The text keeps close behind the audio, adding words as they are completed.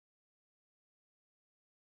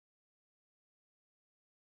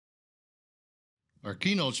Our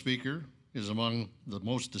keynote speaker is among the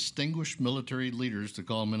most distinguished military leaders to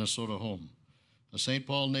call Minnesota home. A St.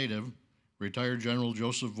 Paul native, retired General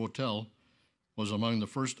Joseph Votel was among the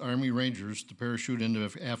first Army Rangers to parachute into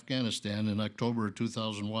Afghanistan in October of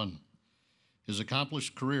 2001. His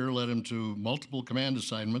accomplished career led him to multiple command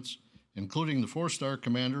assignments, including the four-star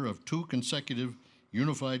commander of 2 consecutive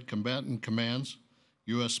Unified Combatant Commands,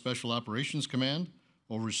 U.S. Special Operations Command,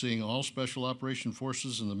 overseeing all Special Operation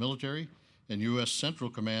Forces in the military, and U.S. Central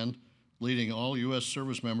Command, leading all U.S.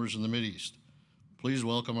 service members in the Mideast. Please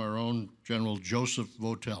welcome our own General Joseph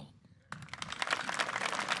Votel.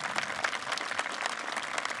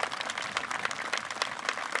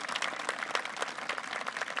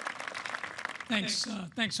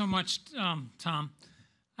 Thanks so much, Tom.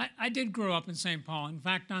 I did grow up in St. Paul. In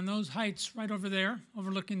fact, on those heights right over there,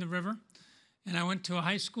 overlooking the river. And I went to a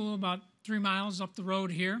high school about 3 miles up the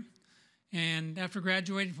road here. And after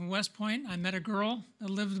graduating from West Point, I met a girl that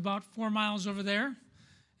lived about 4 miles over there.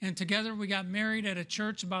 And together we got married at a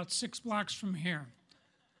church about 6 blocks from here.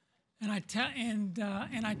 And I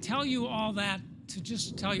tell you all that to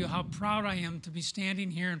just tell you how proud I am to be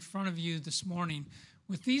standing here in front of you this morning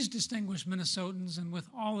with these distinguished Minnesotans and with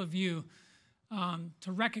all of you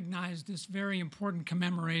to recognize this very important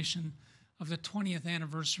commemoration of the 20th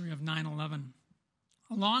anniversary of 9/11.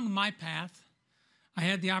 Along my path, I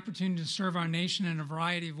had the opportunity to serve our nation in a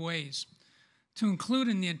variety of ways, to include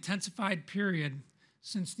in the intensified period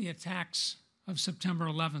since the attacks of September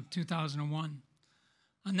 11th, 2001.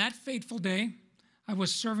 On that fateful day, I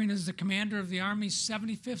was serving as the commander of the Army's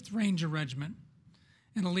 75th Ranger Regiment,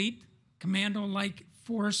 an elite, commando-like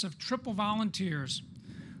force of triple volunteers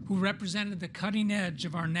who represented the cutting edge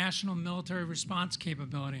of our national military response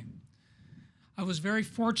capability. I was very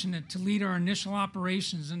fortunate to lead our initial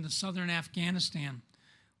operations into southern Afghanistan,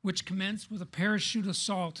 which commenced with a parachute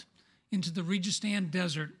assault into the Rajasthan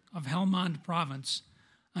desert of Helmand province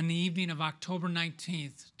on the evening of October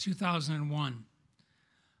 19th, 2001.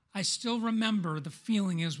 I still remember the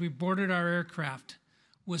feeling as we boarded our aircraft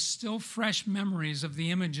with still fresh memories of the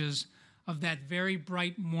images of that very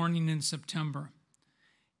bright morning in September.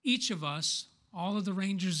 Each of us, all of the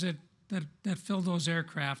Rangers that filled those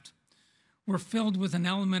aircraft, were filled with an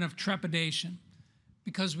element of trepidation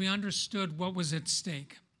because we understood what was at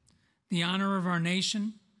stake: the honor of our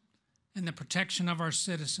nation and the protection of our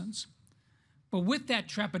citizens. But with that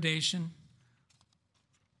trepidation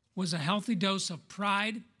was a healthy dose of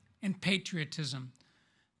pride and patriotism,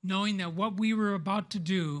 knowing that what we were about to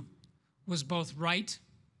do was both right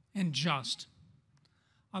and just.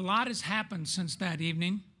 A lot has happened since that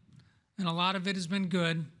evening, and a lot of it has been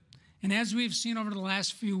good. And as we've seen over the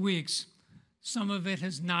last few weeks, some of it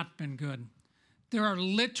has not been good. There are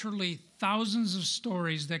literally thousands of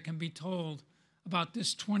stories that can be told about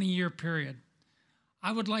this 20-year period.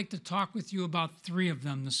 I would like to talk with you about 3 of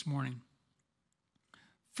them this morning.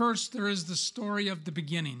 First, there is the story of the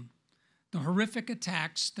beginning, the horrific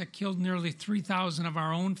attacks that killed nearly 3,000 of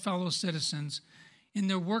our own fellow citizens in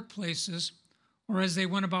their workplaces or as they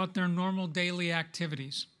went about their normal daily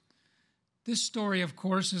activities. This story, of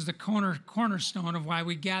course, is the cornerstone of why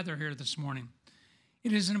we gather here this morning.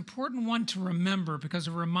 It is an important one to remember because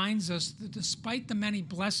it reminds us that despite the many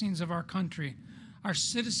blessings of our country, our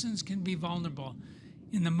citizens can be vulnerable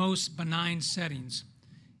in the most benign settings.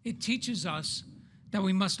 It teaches us that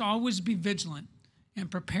we must always be vigilant and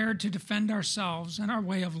prepared to defend ourselves and our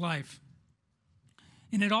way of life.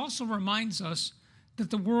 And it also reminds us that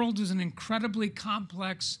the world is an incredibly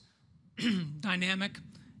complex, dynamic,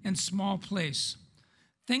 and small place.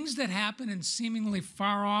 Things that happen in seemingly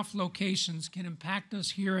far-off locations can impact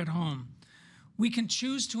us here at home. We can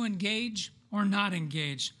choose to engage or not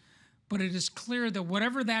engage, but it is clear that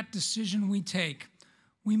whatever that decision we take,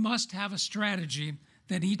 we must have a strategy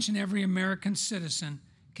that each and every American citizen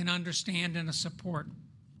can understand and support.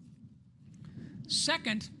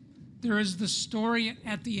 Second, there is the story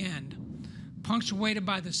at the end, punctuated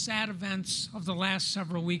by the sad events of the last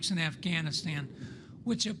several weeks in Afghanistan,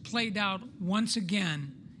 which have played out once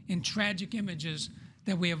again in tragic images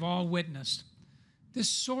that we have all witnessed. This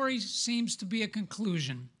story seems to be a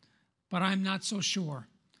conclusion, but I'm not so sure.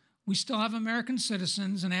 We still have American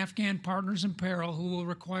citizens and Afghan partners in peril who will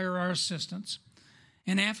require our assistance.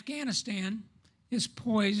 And Afghanistan is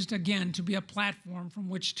poised again to be a platform from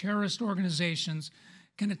which terrorist organizations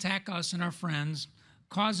can attack us and our friends,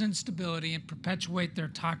 cause instability, and perpetuate their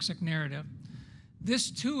toxic narrative. This,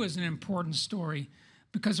 too, is an important story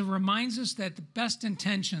because it reminds us that the best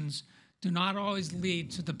intentions do not always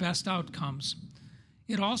lead to the best outcomes.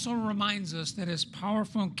 It also reminds us that as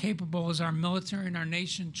powerful and capable as our military and our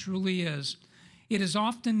nation truly is, it is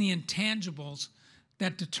often the intangibles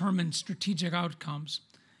that determine strategic outcomes.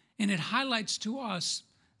 And it highlights to us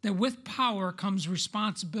that with power comes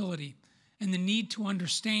responsibility and the need to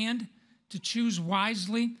understand, to choose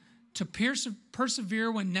wisely, to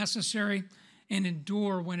persevere when necessary, and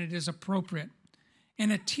endure when it is appropriate.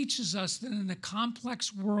 And it teaches us that in the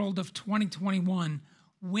complex world of 2021,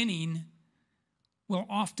 winning will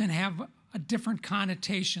often have a different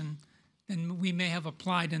connotation than we may have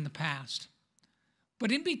applied in the past.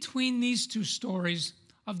 But in between these two stories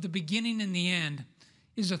of the beginning and the end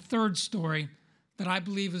is a third story that I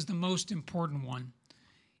believe is the most important one.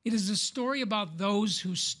 It is a story about those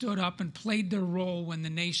who stood up and played their role when the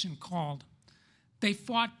nation called. They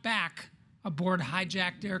fought back aboard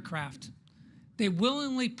hijacked aircraft. They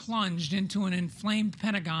willingly plunged into an inflamed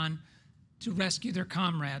Pentagon to rescue their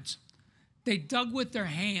comrades. They dug with their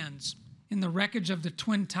hands in the wreckage of the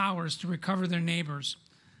Twin Towers to recover their neighbors.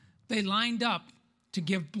 They lined up to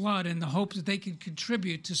give blood in the hope that they could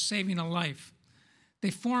contribute to saving a life. They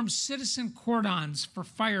formed citizen cordons for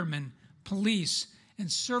firemen, police, and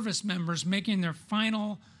service members making their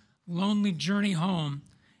final lonely journey home,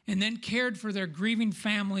 and then cared for their grieving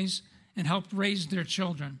families and helped raise their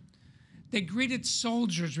children. They greeted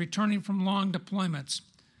soldiers returning from long deployments.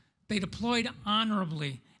 They deployed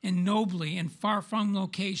honorably and nobly in far-flung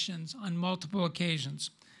locations on multiple occasions.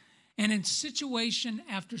 And in situation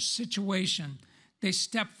after situation, they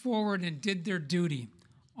stepped forward and did their duty,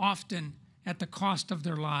 often at the cost of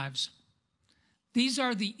their lives. These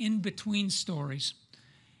are the in-between stories.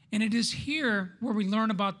 And it is here where we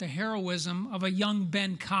learn about the heroism of a young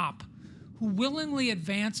Ben cop who willingly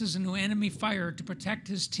advances into enemy fire to protect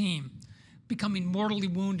his team, becoming mortally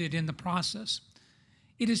wounded in the process.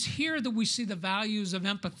 It is here that we see the values of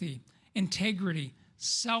empathy, integrity,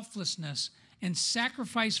 selflessness, and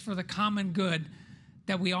sacrifice for the common good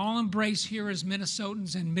that we all embrace here as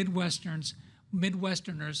Minnesotans and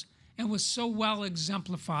Midwesterners, and was so well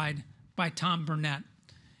exemplified by Tom Burnett.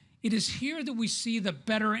 It is here that we see the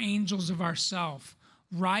better angels of ourself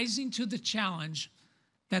rising to the challenge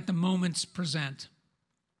that the moments present.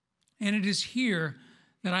 And it is here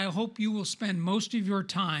that I hope you will spend most of your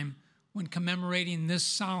time when commemorating this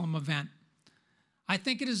solemn event. I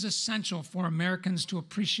think it is essential for Americans to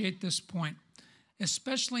appreciate this point,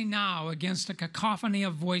 especially now against a cacophony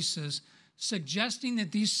of voices suggesting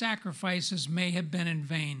that these sacrifices may have been in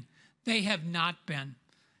vain. They have not been.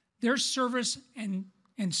 Their service and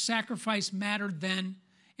sacrifice mattered then,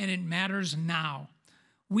 and it matters now.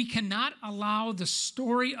 We cannot allow the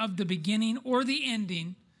story of the beginning or the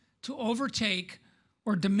ending to overtake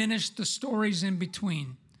or diminish the stories in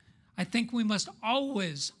between. I think we must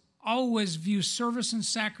always view service and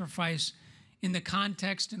sacrifice in the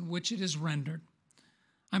context in which it is rendered.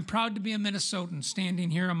 I'm proud to be a Minnesotan standing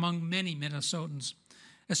here among many Minnesotans,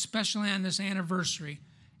 especially on this anniversary,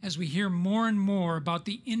 as we hear more and more about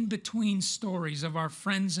the in-between stories of our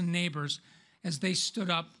friends and neighbors as they stood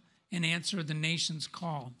up and answered the nation's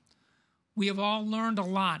call. We have all learned a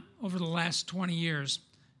lot over the last 20 years,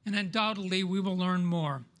 and undoubtedly we will learn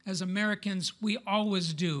more. As Americans, we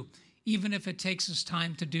always do, even if it takes us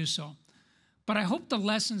time to do so. But I hope the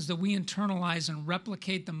lessons that we internalize and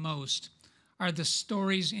replicate the most are the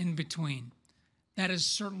stories in between. That is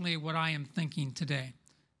certainly what I am thinking today.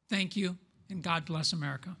 Thank you, and God bless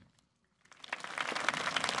America.